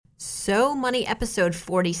So Money episode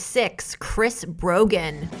 46, Chris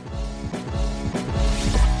Brogan.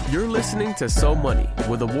 You're listening to So Money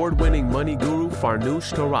with award-winning money guru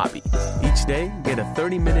Farnoosh Torabi. Each day, get a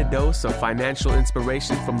 30-minute dose of financial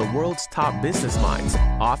inspiration from the world's top business minds,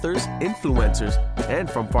 authors, influencers,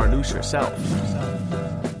 and from Farnoosh herself.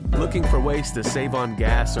 Looking for ways to save on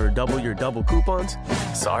gas or double your double coupons?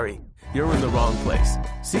 Sorry, you're in the wrong place.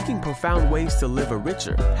 Seeking profound ways to live a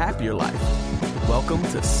richer, happier life. Welcome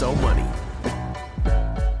to So Money.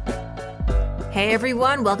 Hey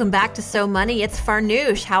everyone, welcome back to So Money. It's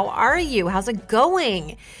Farnoosh. How are you? How's it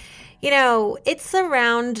going? You know, it's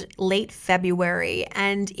around late February,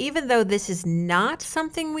 and even though this is not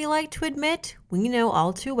something we like to admit, we know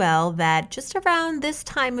all too well that just around this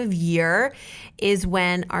time of year is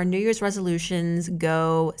when our New Year's resolutions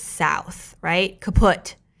go south, right?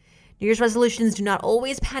 Kaput. New Year's resolutions do not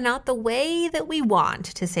always pan out the way that we want,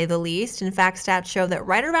 to say the least. In fact, stats show that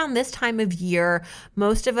right around this time of year,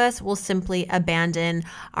 most of us will simply abandon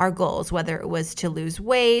our goals, whether it was to lose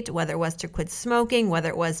weight, whether it was to quit smoking, whether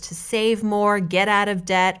it was to save more, get out of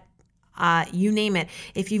debt, you name it.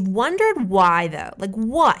 If you've wondered why, though, like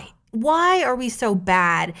why are we so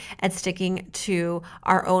bad at sticking to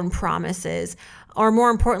our own promises? Or more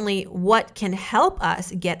importantly, what can help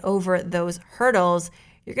us get over those hurdles?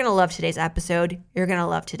 You're going to love today's episode. You're going to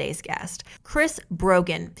love today's guest. Chris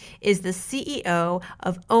Brogan is the CEO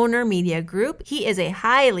of Owner Media Group. He is a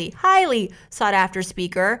highly, highly sought after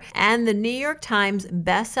speaker and the New York Times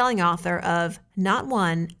bestselling author of not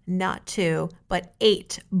one, not two, but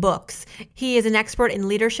 8 books. He is an expert in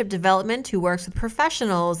leadership development who works with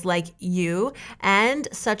professionals like you and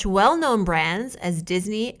such well-known brands as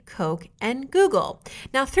Disney, Coke, and Google.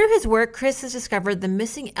 Now, through his work, Chris has discovered the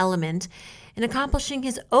missing element in accomplishing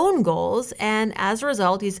his own goals, and as a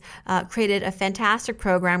result, he's created a fantastic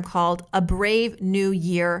program called A Brave New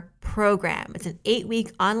Year program. It's an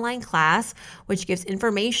 8-week online class which gives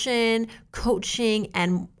information, coaching,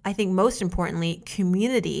 and I think most importantly,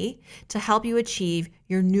 community to help you achieve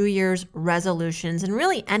your New Year's resolutions and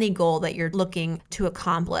really any goal that you're looking to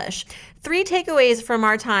accomplish. 3 takeaways from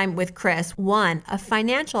our time with Chris. 1, a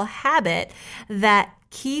financial habit that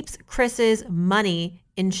keeps Chris's money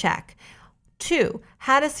in check. 2,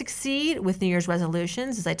 how to succeed with New Year's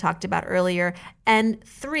resolutions, as I talked about earlier. And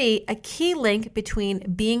 3, a key link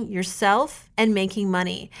between being yourself and making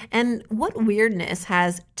money and what weirdness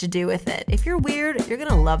has to do with it. If you're weird, you're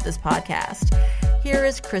going to love this podcast. Here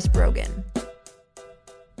is Chris Brogan.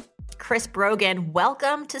 Chris Brogan,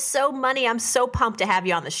 welcome to So Money. I'm so pumped to have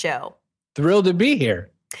you on the show. Thrilled to be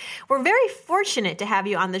here. We're very fortunate to have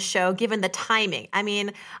you on the show, given the timing. I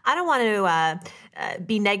mean, I don't want to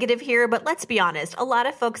be negative here, but let's be honest. A lot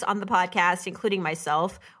of folks on the podcast, including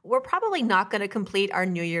myself, we're probably not going to complete our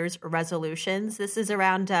New Year's resolutions. This is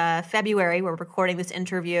around February. We're recording this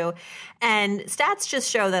interview, and stats just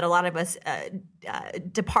show that a lot of us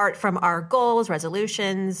depart from our goals,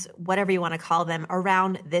 resolutions, whatever you want to call them,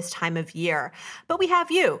 around this time of year. But we have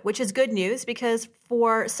you, which is good news because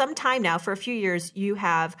for some time now, for a few years, you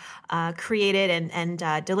have created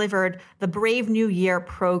and delivered the Brave New Year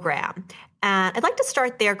program. And I'd like to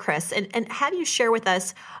start there, Chris, and have you share with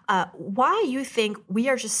us why you think we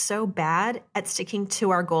are just so bad at sticking to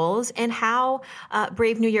our goals and how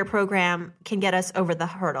Brave New Year program can get us over the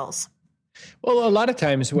hurdles. Well, a lot of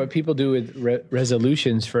times what people do with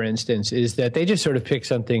resolutions, for instance, is that they just sort of pick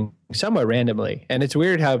something somewhat randomly. And it's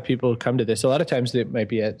weird how people come to this. A lot of times it might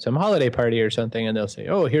be at some holiday party or something, and they'll say,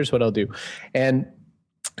 oh, here's what I'll do. And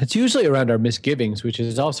it's usually around our misgivings, which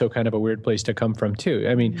is also kind of a weird place to come from too.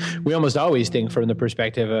 I mean, we almost always think from the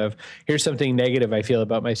perspective of, here's something negative I feel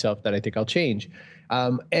about myself that I think I'll change.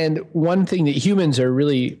 And one thing that humans are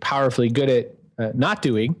really powerfully good at not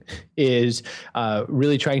doing is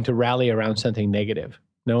really trying to rally around something negative.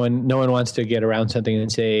 No one wants to get around something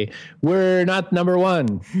and say, we're not number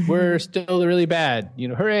one. We're still really bad. You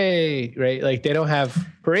know, hooray, right? Like they don't have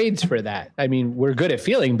parades for that. I mean, we're good at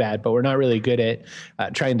feeling bad, but we're not really good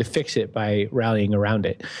at trying to fix it by rallying around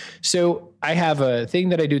it. So I have a thing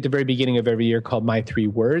that I do at the very beginning of every year called My 3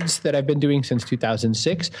 Words that I've been doing since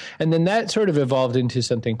 2006. And then that sort of evolved into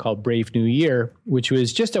something called Brave New Year, which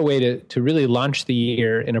was just a way to really launch the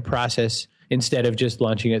year in a process instead of just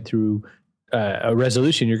launching it through a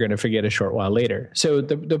resolution you're going to forget a short while later. So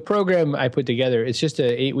the program I put together, it's just an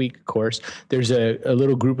 8-week course. There's a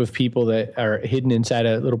little group of people that are hidden inside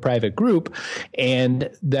a little private group. And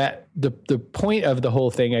that the point of the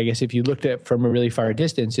whole thing, I guess, if you looked at it from a really far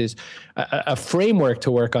distance, is a framework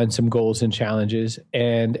to work on some goals and challenges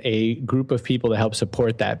and a group of people to help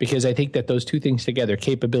support that. Because I think that those two things together,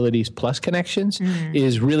 capabilities plus connections,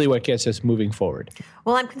 is really what gets us moving forward.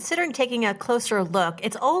 Well, I'm considering taking a closer look.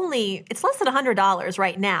 It's less than $100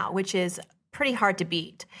 right now, which is pretty hard to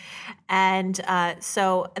beat. And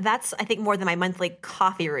so that's, I think, more than my monthly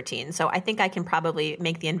coffee routine. So I think I can probably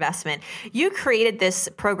make the investment. You created this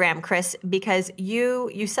program, Chris, because you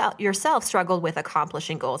yourself struggled with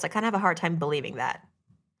accomplishing goals. I kind of have a hard time believing that.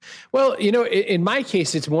 Well, in my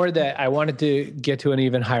case, it's more that I wanted to get to an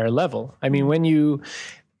even higher level. I mean, when you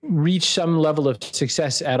reach some level of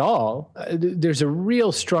success at all, there's a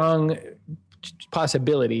real strong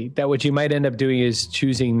possibility that what you might end up doing is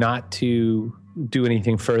choosing not to do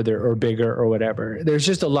anything further or bigger or whatever. There's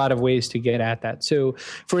just a lot of ways to get at that. So,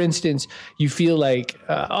 for instance, you feel like,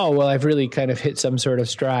 I've really kind of hit some sort of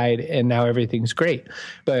stride and now everything's great.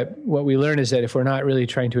 But what we learn is that if we're not really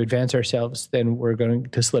trying to advance ourselves, then we're going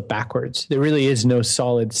to slip backwards. There really is no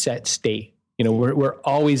solid set state. We're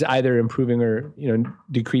always either improving or,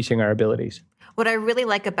 decreasing our abilities. What I really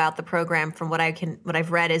like about the program, from what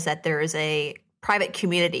I've read, is that there is a private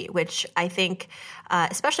community, which I think,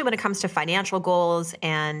 especially when it comes to financial goals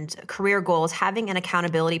and career goals, having an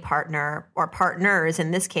accountability partner or partners in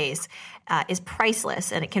this case is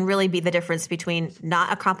priceless. And it can really be the difference between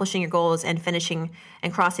not accomplishing your goals and finishing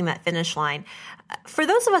and crossing that finish line. For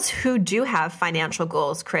those of us who do have financial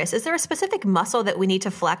goals, Chris, is there a specific muscle that we need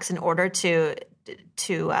to flex in order to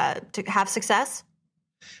have success?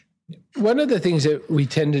 One of the things that we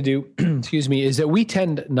tend to do, is that we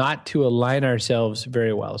tend not to align ourselves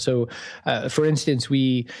very well. So, for instance,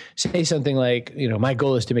 we say something like, my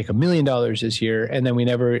goal is to make $1 million this year. And then we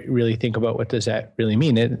never really think about what does that really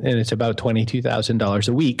mean. And it's about $22,000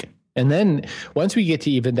 a week. And then once we get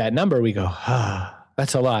to even that number, we go,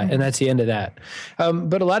 that's a lot. And that's the end of that.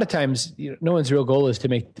 But a lot of times, no one's real goal is to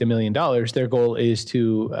make $1 million. Their goal is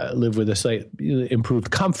to live with a slight improved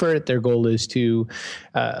comfort. Their goal is to,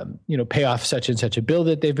 pay off such and such a bill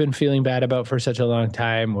that they've been feeling bad about for such a long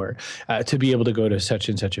time, or to be able to go to such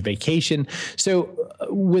and such a vacation. So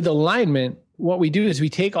with alignment, what we do is we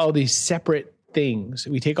take all these separate things.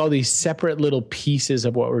 We take all these separate little pieces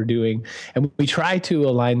of what we're doing, and we try to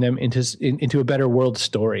align them into a better world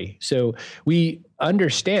story. So we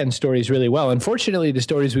understand stories really well. Unfortunately, the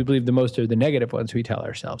stories we believe the most are the negative ones we tell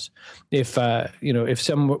ourselves. If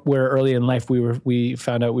somewhere early in life we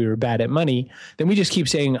found out we were bad at money, then we just keep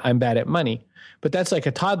saying, I'm bad at money. But that's like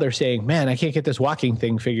a toddler saying, man, I can't get this walking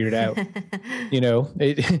thing figured out.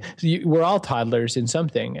 We're all toddlers in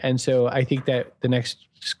something. And so I think that the next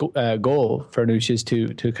goal for Farnoosh is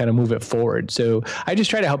to kind of move it forward. So I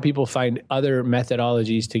just try to help people find other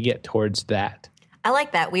methodologies to get towards that. I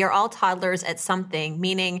like that. We are all toddlers at something,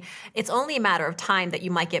 meaning it's only a matter of time that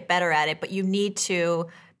you might get better at it, but you need to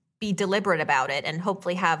be deliberate about it and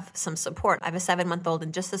hopefully have some support. I have a 7-month-old,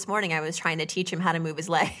 and just this morning I was trying to teach him how to move his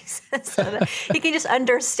legs so that he can just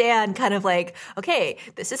understand kind of like, okay,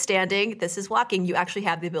 this is standing, this is walking. You actually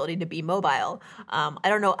have the ability to be mobile. I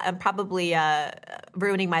don't know. I'm probably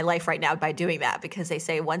ruining my life right now by doing that, because they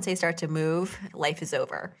say once they start to move, life is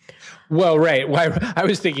over. Well, right. Why? I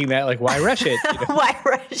was thinking that, like, why rush it? Why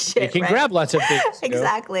rush it? You can grab lots of things.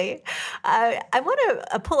 Exactly. I want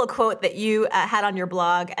to pull a quote that you had on your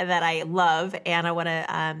blog that I love, and I want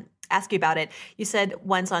to ask you about it. You said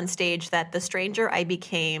once on stage that the stranger I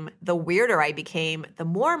became, the weirder I became, the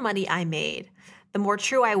more money I made, the more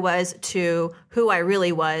true I was to who I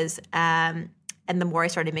really was, and the more I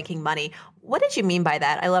started making money. What did you mean by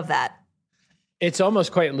that? I love that. It's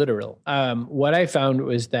almost quite literal. What I found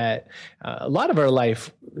was that a lot of our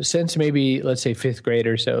life, since maybe, let's say, 5th grade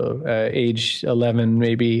or so, age 11,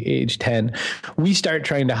 maybe age 10, we start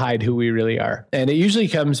trying to hide who we really are. And it usually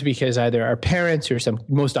comes because either our parents or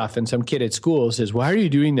most often some kid at school says, why are you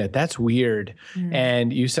doing that? That's weird. Mm.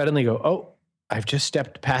 And you suddenly go, oh, I've just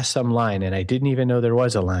stepped past some line and I didn't even know there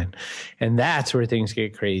was a line. And that's where things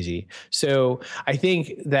get crazy. So I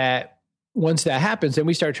think that once that happens, then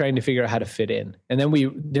we start trying to figure out how to fit in. And then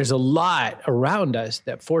there's a lot around us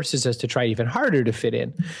that forces us to try even harder to fit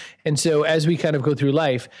in. And so as we kind of go through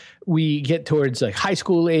life, we get towards like high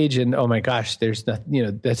school age and, oh my gosh, there's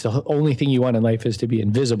nothing, that's the only thing you want in life is to be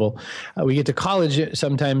invisible. We get to college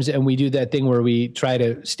sometimes and we do that thing where we try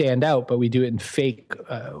to stand out, but we do it in fake,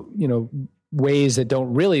 ways that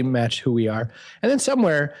don't really match who we are. And then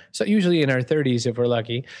somewhere, so usually in our 30s, if we're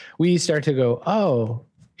lucky, we start to go, oh,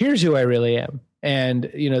 here's who I really am. And,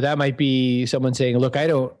 that might be someone saying, look, I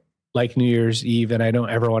don't like New Year's Eve and I don't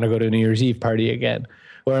ever want to go to a New Year's Eve party again.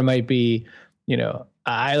 Or it might be,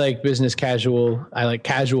 I like business casual. I like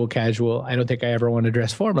casual. I don't think I ever want to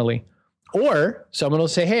dress formally. Or someone will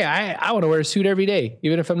say, hey, I want to wear a suit every day,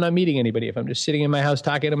 even if I'm not meeting anybody. If I'm just sitting in my house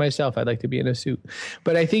talking to myself, I'd like to be in a suit.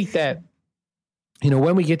 But I think that,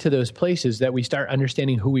 when we get to those places that we start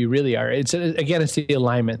understanding who we really are, it's the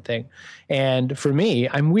alignment thing. And for me,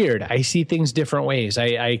 I'm weird. I see things different ways.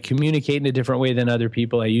 I communicate in a different way than other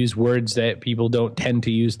people. I use words that people don't tend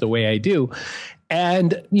to use the way I do.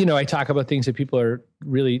 And, I talk about things that people are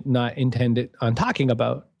really not intended on talking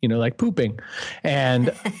about, like pooping.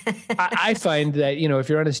 And I find that, if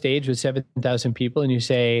you're on a stage with 7,000 people and you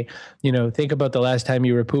say, think about the last time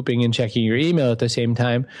you were pooping and checking your email at the same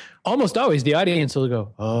time, almost always the audience will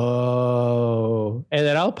go, oh, and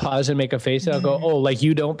then I'll pause and make a face and I'll go, oh, like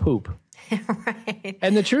you don't poop. Right.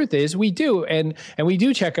 And the truth is we do. And we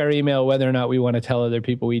do check our email whether or not we want to tell other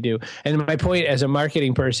people we do. And my point as a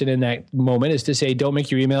marketing person in that moment is to say, don't make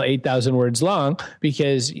your email 8,000 words long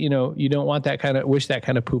because, you don't want wish that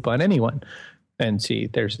kind of poop on anyone. And see,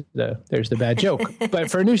 there's the bad joke. But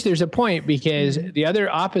Farnoosh, there's a point because the other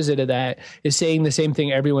opposite of that is saying the same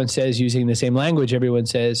thing everyone says using the same language everyone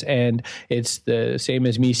says. And it's the same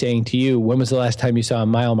as me saying to you, when was the last time you saw a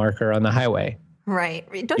mile marker on the highway? Right.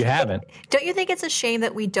 Don't you think it's a shame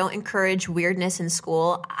that we don't encourage weirdness in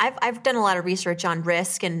school? I've done a lot of research on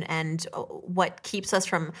risk and what keeps us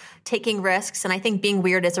from taking risks. And I think being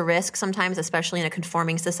weird is a risk sometimes, especially in a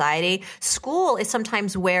conforming society. School is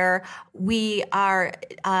sometimes where we are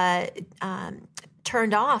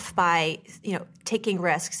turned off by, taking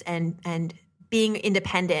risks and being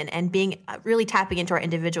independent and being really tapping into our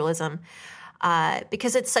individualism.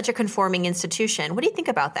 Because it's such a conforming institution. What do you think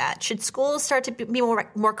about that? Should schools start to be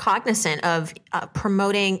more cognizant of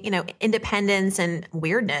promoting, independence and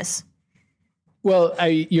weirdness? Well,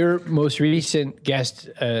 your most recent guest,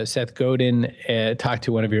 Seth Godin, talked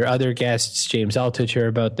to one of your other guests, James Altucher,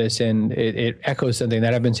 about this, and it echoes something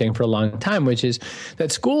that I've been saying for a long time, which is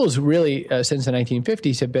that schools really, since the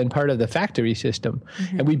 1950s, have been part of the factory system.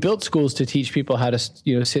 Mm-hmm. And we built schools to teach people how to,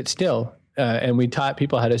 sit still. And we taught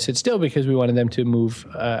people how to sit still because we wanted them to move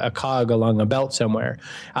a cog along a belt somewhere.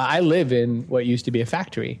 I live in what used to be a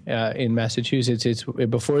factory in Massachusetts. It's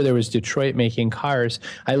before there was Detroit making cars.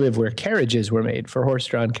 I live where carriages were made, for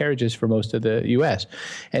horse-drawn carriages for most of the U.S.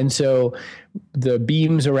 And so the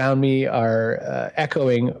beams around me are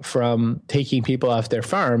echoing from taking people off their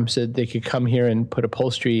farm so that they could come here and put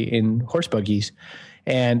upholstery in horse buggies.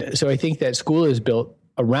 And so I think that school is built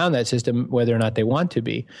around that system, whether or not they want to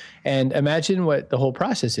be. And imagine what the whole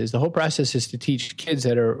process is. The whole process is to teach kids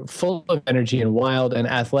that are full of energy and wild and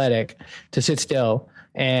athletic to sit still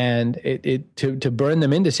and to burn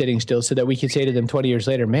them into sitting still so that we can say to them 20 years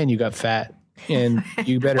later, man, you got fat and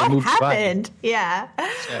you better move. What happened? Yeah.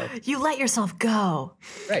 So. You let yourself go.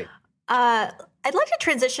 Right. I'd like to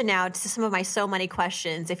transition now to some of my So Money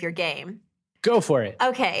questions if you're game. Go for it.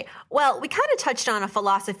 Okay. Well, we kind of touched on a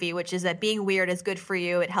philosophy, which is that being weird is good for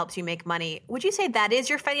you. It helps you make money. Would you say that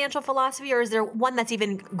is your financial philosophy, or is there one that's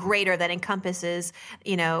even greater that encompasses,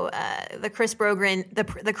 the Chris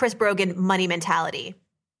Brogan money mentality?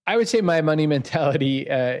 I would say my money mentality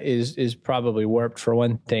is probably warped for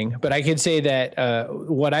one thing, but I could say that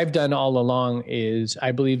what I've done all along is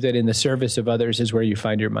I believe that in the service of others is where you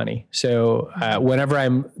find your money. So whenever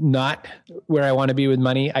I'm not where I want to be with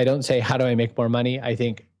money, I don't say, how do I make more money? I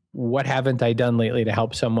think, what haven't I done lately to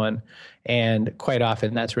help someone? And quite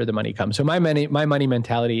often that's where the money comes. So my money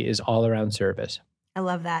mentality is all around service. I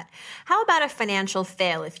love that. How about a financial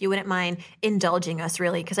fail, if you wouldn't mind indulging us,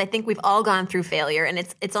 really? Because I think we've all gone through failure, and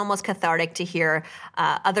it's almost cathartic to hear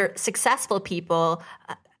other successful people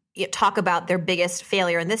talk about their biggest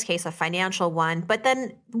failure, in this case, a financial one, but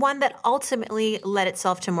then one that ultimately led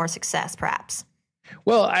itself to more success, perhaps.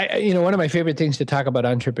 Well, one of my favorite things to talk about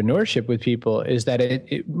entrepreneurship with people is that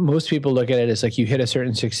most people look at it as like you hit a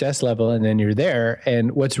certain success level and then you're there.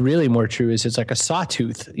 And what's really more true is it's like a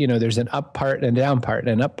sawtooth. There's an up part and a down part and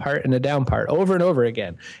an up part and a down part over and over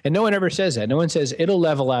again. And no one ever says that. No one says it'll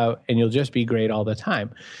level out and you'll just be great all the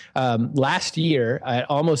time. Last year, at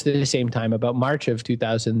almost the same time, about March of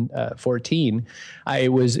 2014, it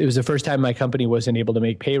was the first time my company wasn't able to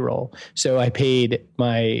make payroll. So I paid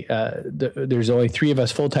there's only 3 of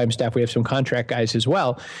us full-time staff. We have some contract guys as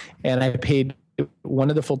well. And I paid one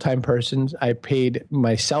of the full-time persons. I paid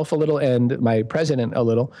myself a little and my president a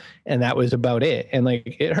little, and that was about it. And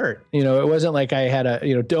like, it hurt. It wasn't like I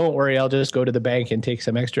had don't worry, I'll just go to the bank and take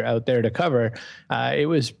some extra out there to cover. It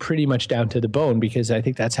was pretty much down to the bone, because I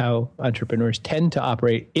think that's how entrepreneurs tend to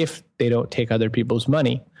operate if they don't take other people's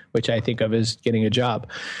money, which I think of as getting a job.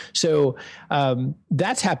 So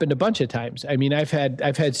that's happened a bunch of times. I mean, I've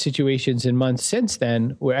had situations in months since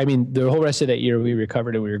then where, the whole rest of that year we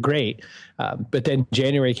recovered and we were great. But then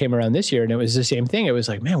January came around this year and it was the same thing. It was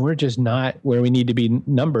like, man, we're just not where we need to be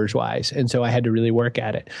numbers wise. And so I had to really work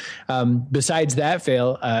at it. Besides that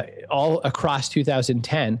fail, all across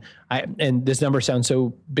 2010, and this number sounds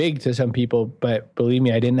so big to some people, but believe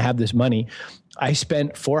me, I didn't have this money. I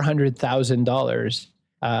spent $400,000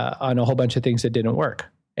 on a whole bunch of things that didn't work.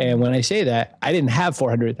 And when I say that, I didn't have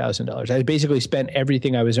 $400,000. I basically spent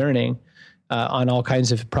everything I was earning on all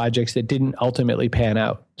kinds of projects that didn't ultimately pan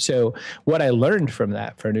out. So what I learned from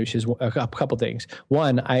that, Farnoosh, is a couple things.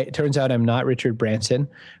 One, it turns out I'm not Richard Branson.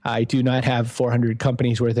 I do not have 400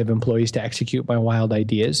 companies worth of employees to execute my wild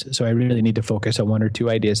ideas. So I really need to focus on one or two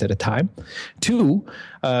ideas at a time. Two,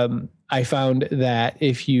 I found that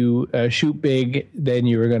if you shoot big, then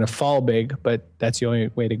you're going to fall big, but that's the only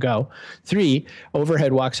way to go. Three,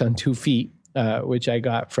 overhead walks on 2 feet, which I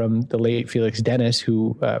got from the late Felix Dennis,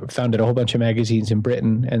 who founded a whole bunch of magazines in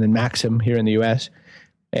Britain, and then Maxim here in the US.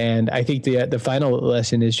 And I think the final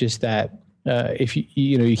lesson is just that if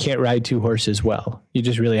you can't ride two horses well. You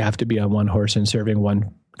just really have to be on one horse and serving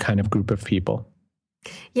one kind of group of people.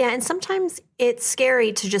 Yeah, and sometimes it's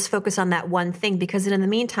scary to just focus on that one thing, because in the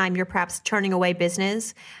meantime, you're perhaps turning away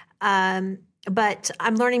business. But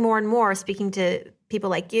I'm learning more and more, speaking to people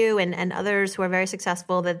like you and others who are very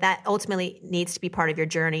successful, that ultimately needs to be part of your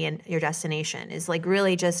journey and your destination, is like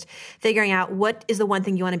really just figuring out what is the one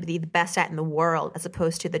thing you want to be the best at in the world, as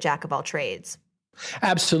opposed to the jack of all trades.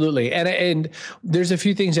 Absolutely. And there's a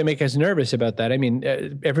few things that make us nervous about that. I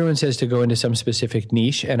mean, everyone says to go into some specific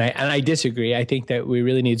niche, and I disagree. I think that we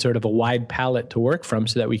really need sort of a wide palette to work from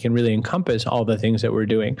so that we can really encompass all the things that we're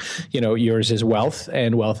doing. Yours is wealth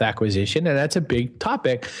and wealth acquisition, and that's a big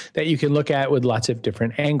topic that you can look at with lots of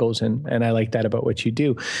different angles. And I like that about what you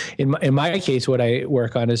do. In my case, what I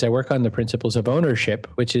work on is I work on the principles of ownership,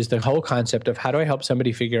 which is the whole concept of how do I help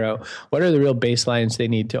somebody figure out what are the real baselines they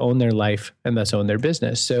need to own their life and thus own their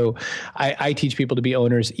business. So I teach people to be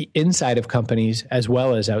owners inside of companies as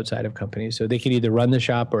well as outside of companies. So they can either run the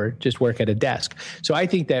shop or just work at a desk. So I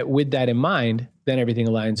think that with that in mind, then everything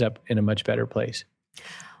lines up in a much better place.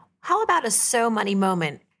 How about a so money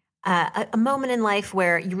moment? A moment in life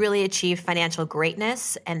where you really achieved financial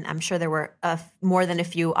greatness. And I'm sure there were more than a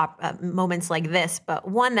few moments like this, but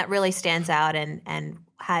one that really stands out and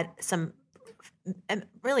had some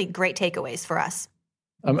really great takeaways for us.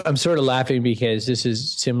 I'm sort of laughing because this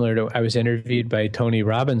is similar to, I was interviewed by Tony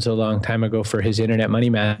Robbins a long time ago for his Internet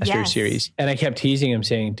Money Master series. And I kept teasing him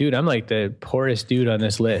saying, dude, I'm like the poorest dude on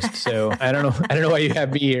this list. So I don't know why you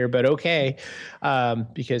have me here, but okay.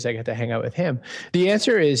 Because I got to hang out with him. The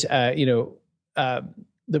answer is,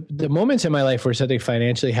 the moments in my life where something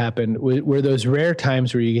financially happened were those rare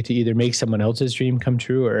times where you get to either make someone else's dream come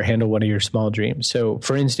true or handle one of your small dreams. So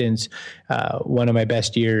for instance, one of my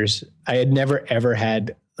best years, I had never, ever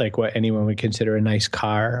had like what anyone would consider a nice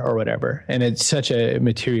car or whatever. And it's such a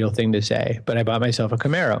material thing to say, but I bought myself a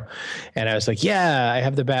Camaro and I was like, yeah, I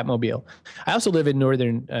have the Batmobile. I also live in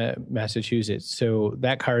northern Massachusetts. So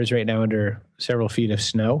that car is right now under several feet of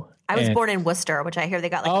snow. I was born in Worcester, which I hear they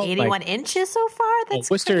got like 81 inches so far. That's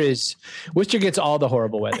Worcester gets all the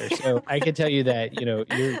horrible weather. So I can tell you that,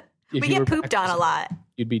 we get pooped on a lot.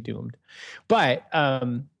 You'd be doomed. But,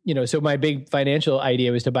 so my big financial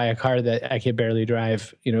idea was to buy a car that I could barely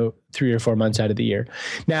drive, 3 or 4 months out of the year.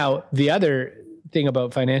 Now, the other thing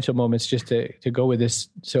about financial moments, just to go with this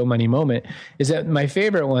so money moment, is that my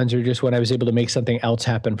favorite ones are just when I was able to make something else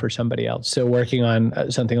happen for somebody else. So working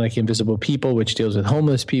on something like Invisible People, which deals with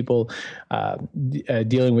homeless people,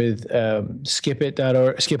 dealing with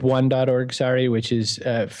skip1.org, which is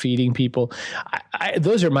feeding people.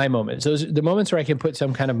 Those are my moments. The moments where I can put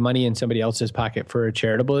some kind of money in somebody else's pocket for a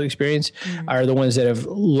charitable experience are the ones that have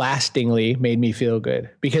lastingly made me feel good.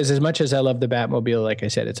 Because as much as I love the Batmobile, like I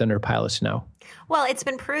said, it's under a pile of snow. Well, it's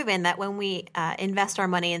been proven that when we invest our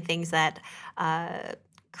money in things that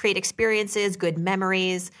create experiences, good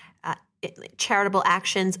memories, charitable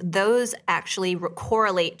actions, those actually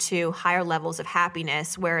correlate to higher levels of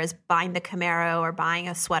happiness, whereas buying the Camaro or buying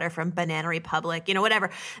a sweater from Banana Republic,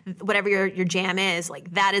 whatever your jam is,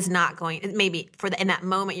 like that is not going, maybe in that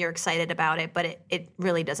moment you're excited about it, but it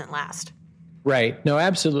really doesn't last. Right. No,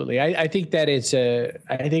 absolutely. I think that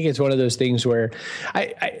I think it's one of those things where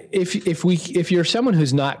if you're someone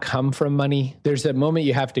who's not come from money, there's that moment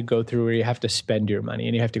you have to go through where you have to spend your money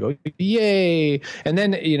and you have to go, yay. And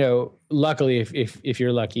then, luckily, if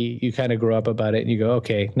you're lucky, you kind of grow up about it and you go,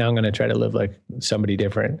 okay, now I'm going to try to live like somebody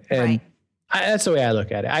different. And right. That's the way I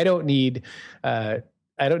look at it. I don't need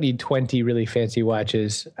 20 really fancy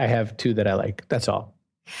watches. I have 2 that I like. That's all.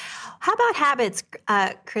 How about habits,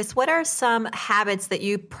 Chris? What are some habits that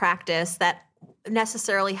you practice that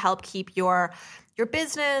necessarily help keep your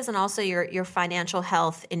business and also your financial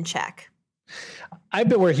health in check? I've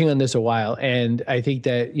been working on this a while, and I think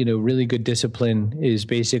that, really good discipline is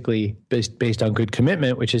basically based on good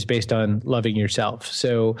commitment, which is based on loving yourself.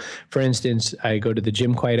 So, for instance, I go to the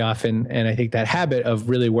gym quite often, and I think that habit of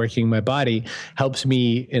really working my body helps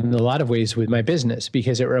me in a lot of ways with my business,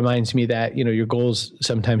 because it reminds me that, your goals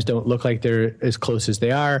sometimes don't look like they're as close as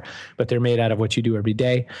they are, but they're made out of what you do every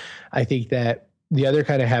day. I think that the other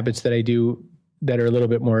kind of habits that I do that are a little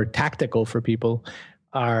bit more tactical for people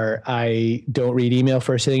I don't read email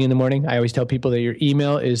first thing in the morning. I always tell people that your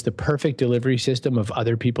email is the perfect delivery system of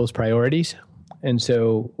other people's priorities. And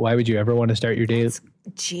so why would you ever want to start your day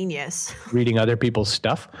genius reading other people's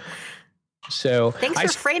stuff? So thanks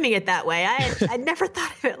for framing it that way. I never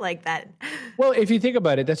thought of it like that. Well, if you think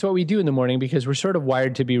about it, that's what we do in the morning, because we're sort of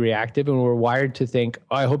wired to be reactive, and we're wired to think,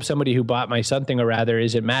 oh, I hope somebody who bought my something or rather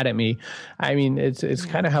isn't mad at me. I mean, it's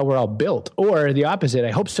kind of how we're all built. Or the opposite.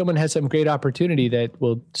 I hope someone has some great opportunity that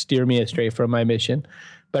will steer me astray from my mission.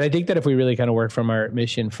 But I think that if we really kind of work from our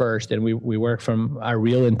mission first, and we work from our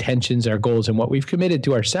real intentions, our goals, and what we've committed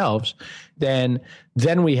to ourselves, then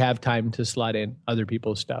we have time to slot in other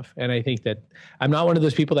people's stuff. And I think that I'm not one of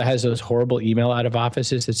those people that has those horrible email out of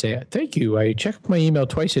offices that say, thank you, I check my email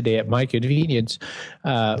twice a day at my convenience.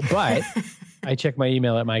 But I check my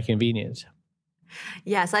email at my convenience.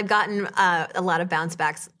 Yes, I've gotten a lot of bounce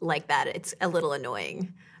backs like that. It's a little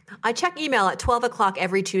annoying. I check email at 12 o'clock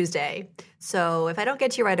every Tuesday. So if I don't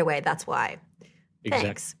get to you right away, that's why. Exactly.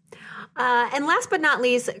 Thanks. And last but not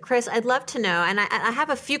least, Chris, I'd love to know, and I have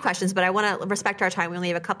a few questions, but I want to respect our time. We only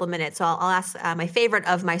have a couple of minutes. So I'll ask my favorite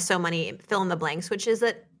of my So Money fill in the blanks, which is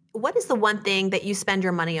that what is the one thing that you spend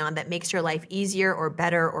your money on that makes your life easier or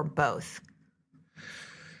better or both?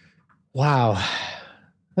 Wow.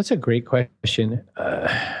 That's a great question.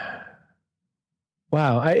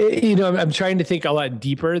 Wow. I'm trying to think a lot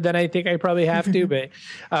deeper than I think I probably have to, but,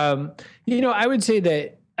 I would say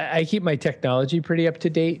that I keep my technology pretty up to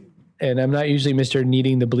date, and I'm not usually Mr.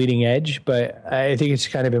 needing the bleeding edge, but I think it's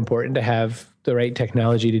kind of important to have the right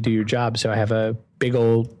technology to do your job. So I have a big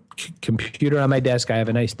old computer on my desk. I have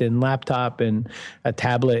a nice thin laptop and a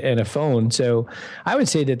tablet and a phone. So I would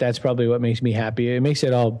say that that's probably what makes me happy. It makes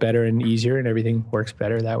it all better and easier, and everything works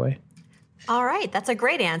better that way. All right. That's a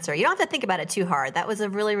great answer. You don't have to think about it too hard. That was a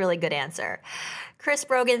really, really good answer. Chris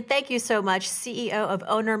Brogan, thank you so much, CEO of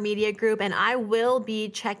Owner Media Group. And I will be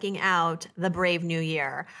checking out The Brave New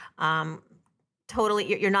Year.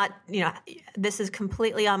 Totally. You're not, this is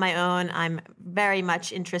completely on my own. I'm very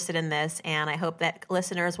much interested in this, and I hope that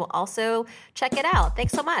listeners will also check it out.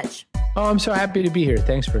 Thanks so much. Oh, I'm so happy to be here.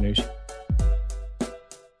 Thanks, Farnoosh.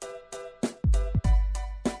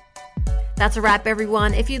 That's a wrap,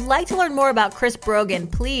 everyone. If you'd like to learn more about Chris Brogan,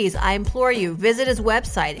 please, I implore you, visit his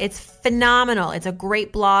website. It's phenomenal. It's a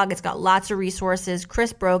great blog. It's got lots of resources,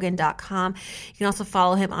 chrisbrogan.com. You can also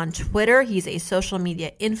follow him on Twitter. He's a social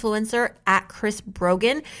media influencer at Chris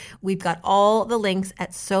Brogan. We've got all the links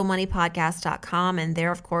at SoMoneyPodcast.com. And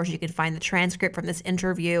there, of course, you can find the transcript from this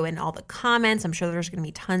interview and all the comments. I'm sure there's going to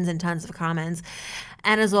be tons and tons of comments.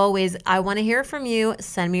 And as always, I want to hear from you.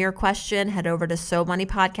 Send me your question. Head over to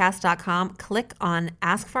SoMoneyPodcast.com. Click on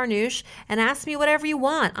Ask Farnoosh and ask me whatever you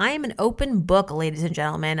want. I am an open book, ladies and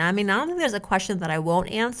gentlemen. I mean, I don't think there's a question that I won't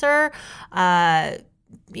answer.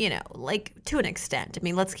 To an extent. I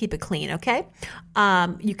mean, let's keep it clean, okay?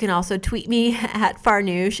 You can also tweet me at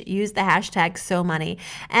Farnoosh. Use the hashtag SoMoney.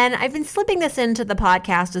 And I've been slipping this into the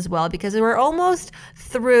podcast as well because we're almost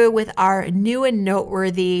through with our new and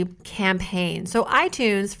noteworthy campaign. So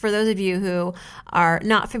iTunes, for those of you who are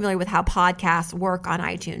not familiar with how podcasts work on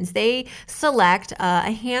iTunes, they select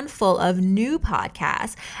a handful of new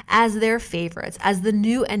podcasts as their favorites, as the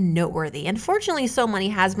new and noteworthy. And fortunately, So Money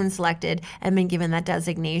has been selected and been given that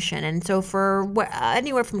designation. And so for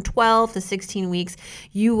anywhere from 12 to 16 weeks,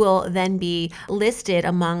 you will then be listed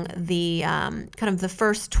among the kind of the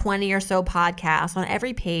first 20 or so podcasts on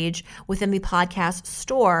every page within the podcast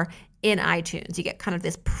store in iTunes. You get kind of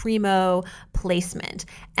this primo placement.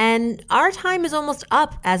 And our time is almost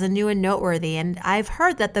up as a new and noteworthy. And I've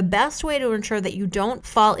heard that the best way to ensure that you don't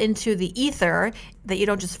fall into the ether, that you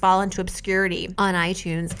don't just fall into obscurity on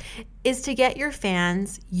iTunes, is to get your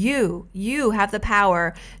fans, you have the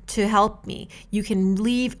power to help me. You can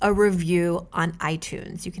leave a review on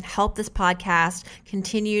iTunes. You can help this podcast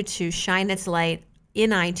continue to shine its light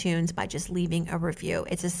in iTunes by just leaving a review.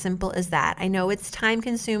 It's as simple as that. I know it's time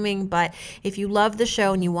consuming, but if you love the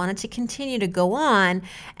show and you want it to continue to go on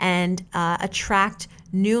and attract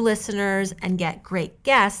new listeners and get great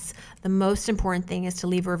guests, the most important thing is to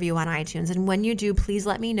leave a review on iTunes. And when you do, please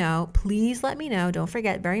let me know. Please let me know. Don't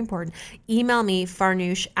forget, very important. Email me,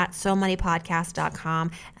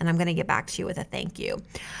 farnoosh@somoneypodcast.com, and I'm going to get back to you with a thank you.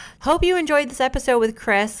 Hope you enjoyed this episode with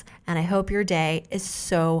Chris, and I hope your day is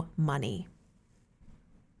so money.